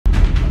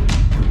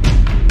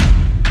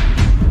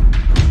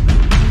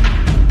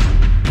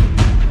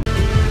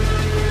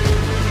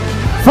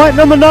Fight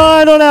number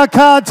 9 on our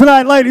card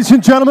tonight, ladies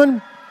and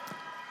gentlemen.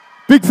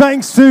 Big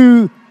thanks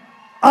to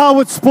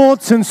Arwood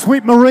Sports and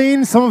Sweet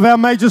Marine, some of our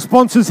major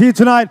sponsors here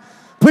tonight.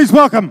 Please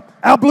welcome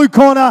our blue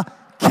corner,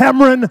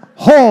 Cameron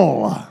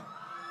Hall.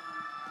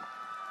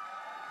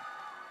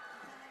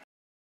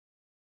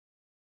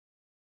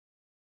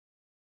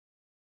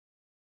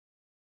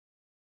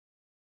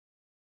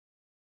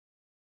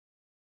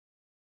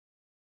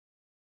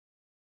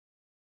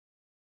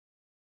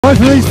 Both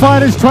of these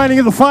fighters training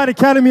at the Fight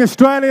Academy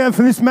Australia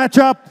for this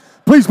matchup.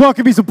 Please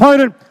welcome his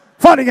opponent,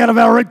 fighting out of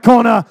our red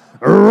corner,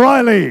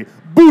 Riley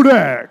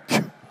Budek.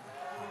 Hey,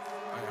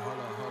 hold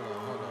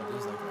on.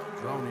 There's like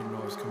a droning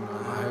noise coming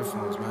out of my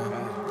headphones, man.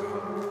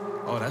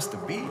 Oh, that's the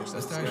beat.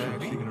 That's the actual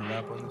beat. You gonna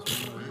rap on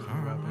this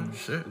one?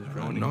 Shit.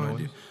 No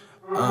idea.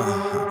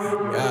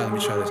 Yeah, let me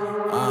try this.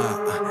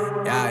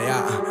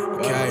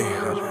 Okay.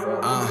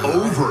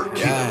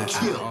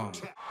 Overkill.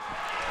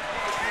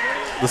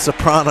 The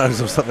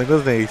Sopranos or something,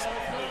 doesn't he?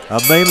 A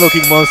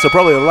mean-looking monster,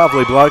 probably a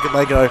lovely bloke, and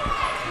they go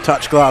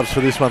touch gloves for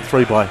this one,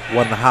 3 by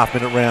 1.5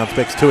 minute rounds.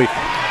 Bex Tui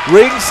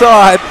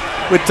ringside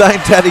with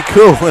Dame Daddy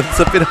Cool, and it's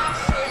a bit of...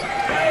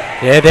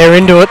 Yeah, they're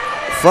into it.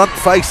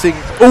 Front-facing,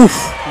 oof,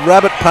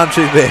 rabbit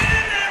punching there.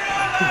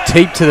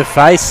 Deep to the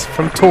face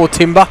from Tor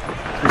Timber.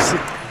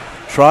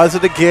 Tries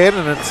it again,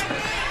 and it's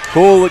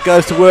Cool that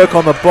goes to work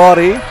on the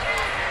body.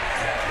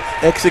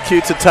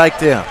 Executes a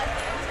takedown.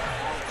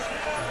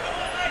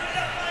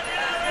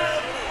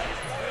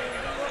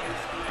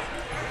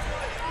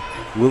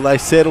 Will they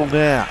settle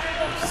now?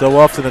 So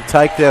often a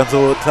takedown's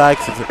all it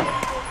takes. It's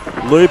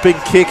a looping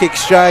kick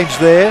exchange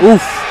there.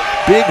 Oof,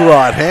 big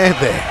right hand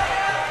there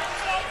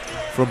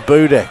from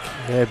Budek.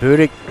 Yeah,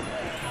 Budek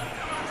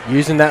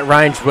using that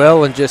range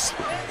well and just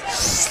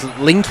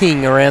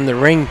slinking around the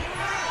ring.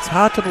 It's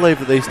hard to believe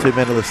that these two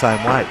men are the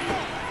same weight.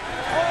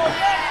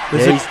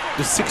 There's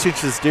 6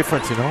 inches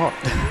difference in height.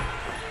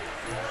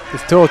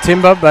 It's Tor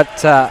Timber,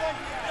 but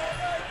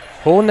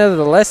Hall,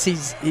 nevertheless,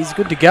 he's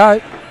good to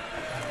go.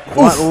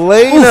 Quite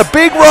lean, a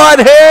big right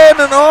hand,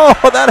 and oh,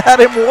 that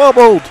had him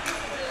wobbled.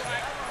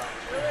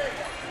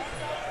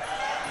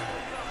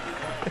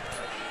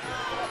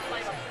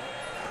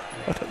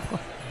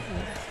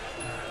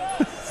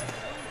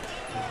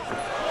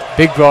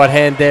 Big right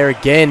hand there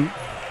again.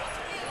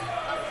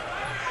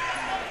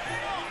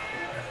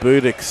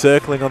 Budek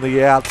circling on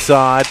the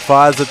outside,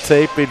 fires a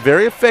teep, been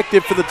very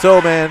effective for the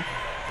tall man.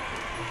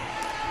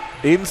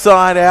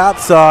 Inside,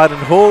 outside,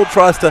 and Hall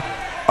tries to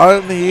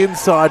own the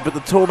inside, but the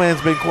tall man's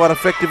been quite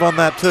effective on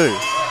that too.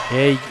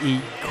 Yeah,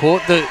 he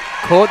caught the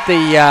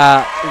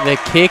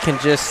kick and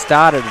just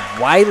started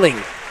wailing.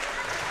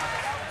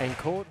 And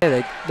caught.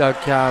 Yeah,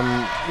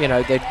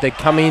 they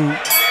come in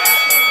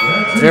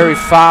very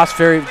fast,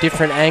 very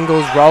different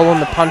angles,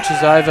 rolling the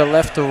punches over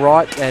left to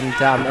right, and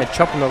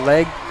chopping the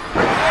leg.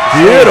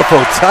 Beautiful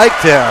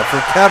takedown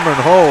from Cameron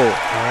Hall.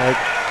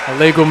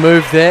 Illegal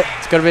move there.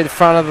 It's got to be the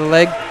front of the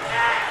leg.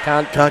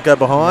 Can't go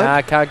behind.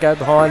 Nah, can't go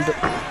behind. But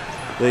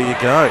there you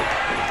go.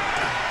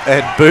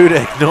 And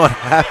Budek not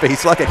happy.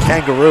 He's like a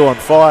kangaroo on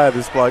fire,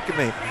 this bloke,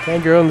 isn't he?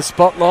 Kangaroo in the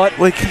spotlight.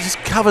 Well, he just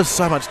covers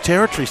so much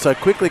territory so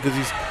quickly because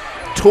he's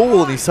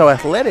tall and he's so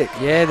athletic.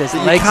 Yeah, there's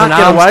so legs and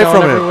arms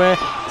going everywhere.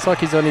 It's like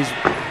he's on his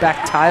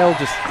back tail.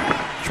 Just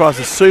tries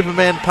a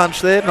Superman punch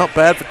there. Not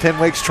bad for 10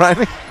 weeks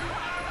training.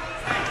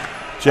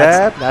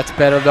 Jab. That's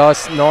better.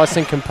 Nice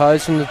and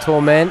composed from the tall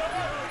man.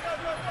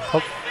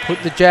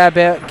 Put the jab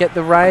out, get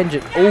the range.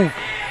 Ooh,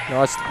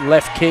 nice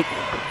left kick.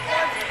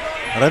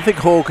 I don't think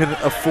Hall can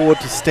afford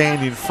to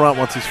stand in front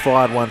once he's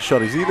fired one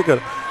shot. He's either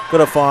got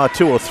to fire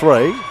 2 or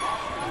 3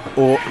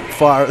 or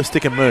fire a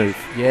stick and move.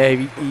 Yeah,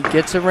 he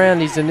gets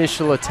around his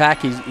initial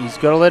attack. He's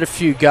got to let a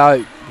few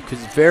go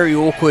because it's very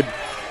awkward.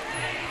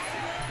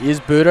 Here's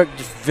Budek,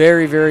 just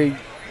very, very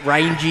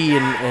rangy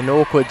and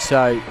awkward,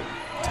 so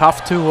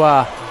tough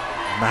to...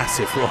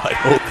 Massive right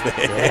hook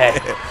there. Yeah,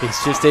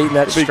 he's just eating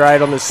that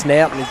straight on the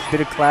snout and a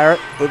bit of claret.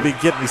 Would be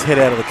getting his head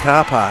out of the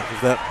car park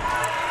if that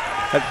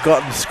had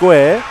gotten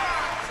square.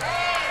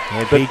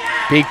 Yeah,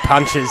 big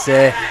punches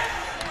there.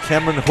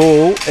 Cameron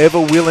Hall, ever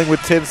willing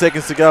with 10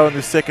 seconds to go in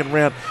this second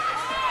round.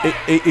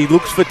 He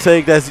looks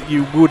fatigued as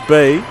you would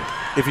be.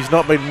 If he's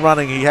not been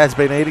running, he has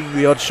been eating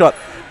the odd shot.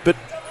 But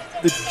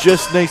it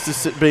just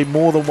needs to be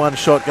more than one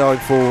shot going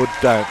forward,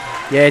 don't.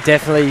 Yeah,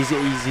 definitely.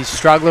 He's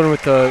struggling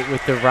with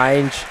the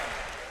range.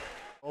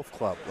 Golf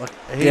club.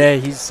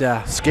 He's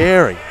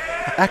scary.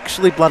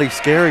 Actually bloody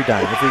scary,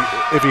 Dave,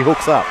 if he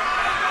hooks up.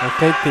 I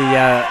think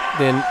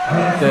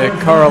the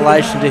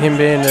correlation to him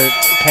being a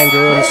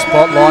kangaroo in the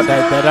spotlight,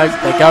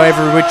 they go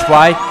every which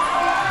way.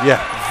 Yeah.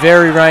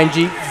 Very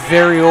rangy,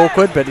 very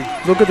awkward, but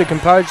look at the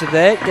composure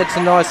there. Gets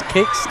a nice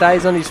kick,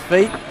 stays on his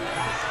feet.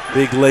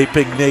 Big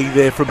leaping knee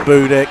there from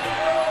Budek.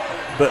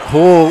 But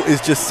Hall is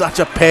just such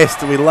a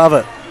pest and we love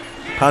it.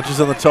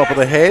 Punches on the top of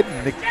the head.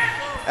 Nick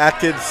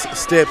Atkins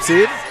steps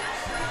in.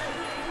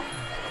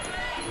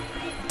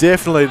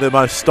 Definitely the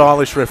most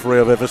stylish referee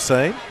I've ever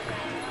seen.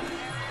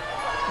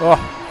 Oh,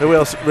 who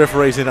else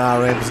referees in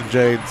RMs and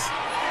jeans?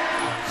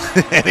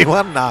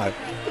 Anyone? No.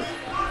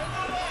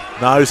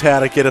 Knows how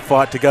to get a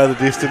fight to go the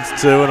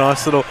distance too. A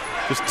nice little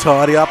just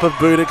tidy up of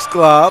Budek's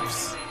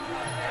gloves.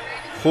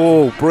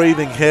 Oh,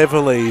 breathing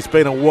heavily. He's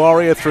been a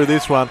warrior through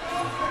this one.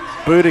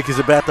 Budek is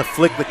about to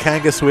flick the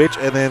Kanga switch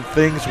and then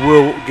things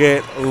will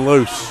get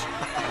loose.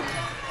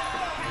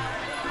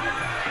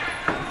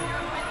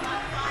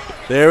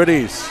 There it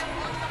is.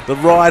 The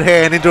right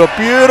hand into a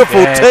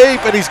beautiful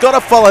teep, and he's got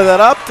to follow that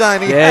up,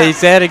 don't he? Yeah,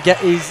 he's out of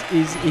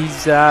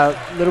he's a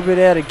little bit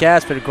out of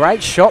gas, but a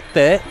great shot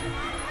there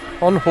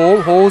on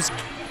Hall. Hall's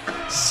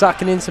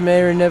sucking in some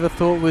air he never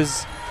thought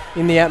was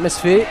in the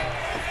atmosphere.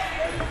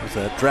 It was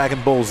a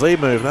Dragon Ball Z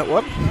move, that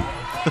one.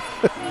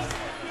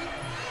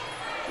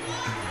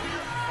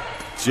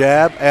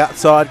 Jab,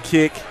 outside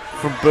kick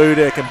from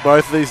Budek, and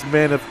both of these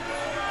men have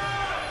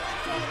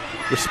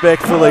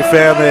respectfully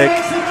found their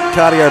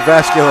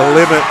cardiovascular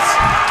limits.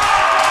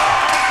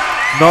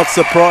 Not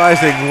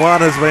surprising,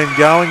 one has been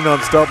going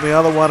non-stop, the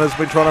other one has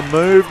been trying to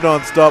move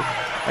non-stop.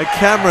 And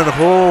Cameron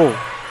Hall,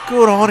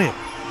 good on him.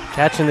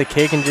 Catching the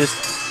kick and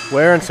just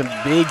wearing some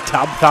big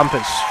tub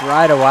thumpers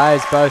straight away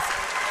as both.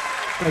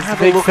 As the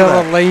big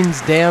fella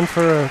leans down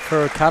for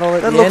a cuddle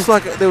at the end. That looks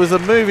like there was a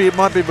movie, it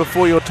might be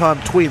Before Your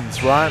Time,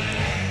 Twins, right?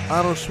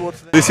 Arnold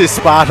Schwarzenegger. This is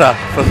Sparta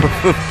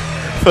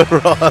for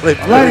Riley.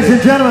 Ladies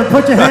and gentlemen,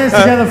 put your hands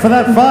together for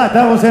that fight.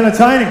 That was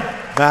entertaining.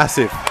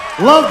 Massive.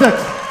 Loved it.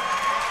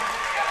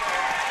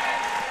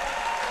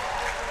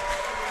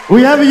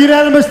 We have a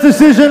unanimous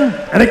decision,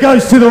 and it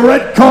goes to the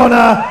red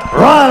corner,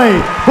 Riley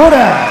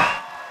Budek.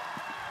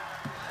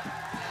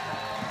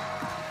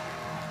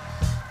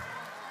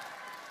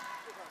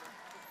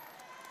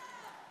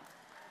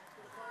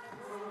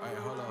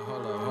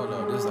 Hold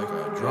up. There's like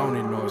a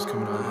droning noise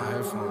coming out of my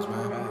headphones,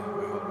 man.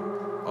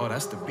 Oh,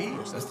 that's the beat.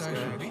 That's the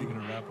actual beat.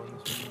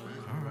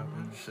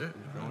 Shit.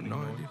 No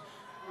idea.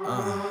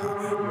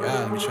 Yeah,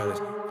 let me try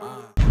this.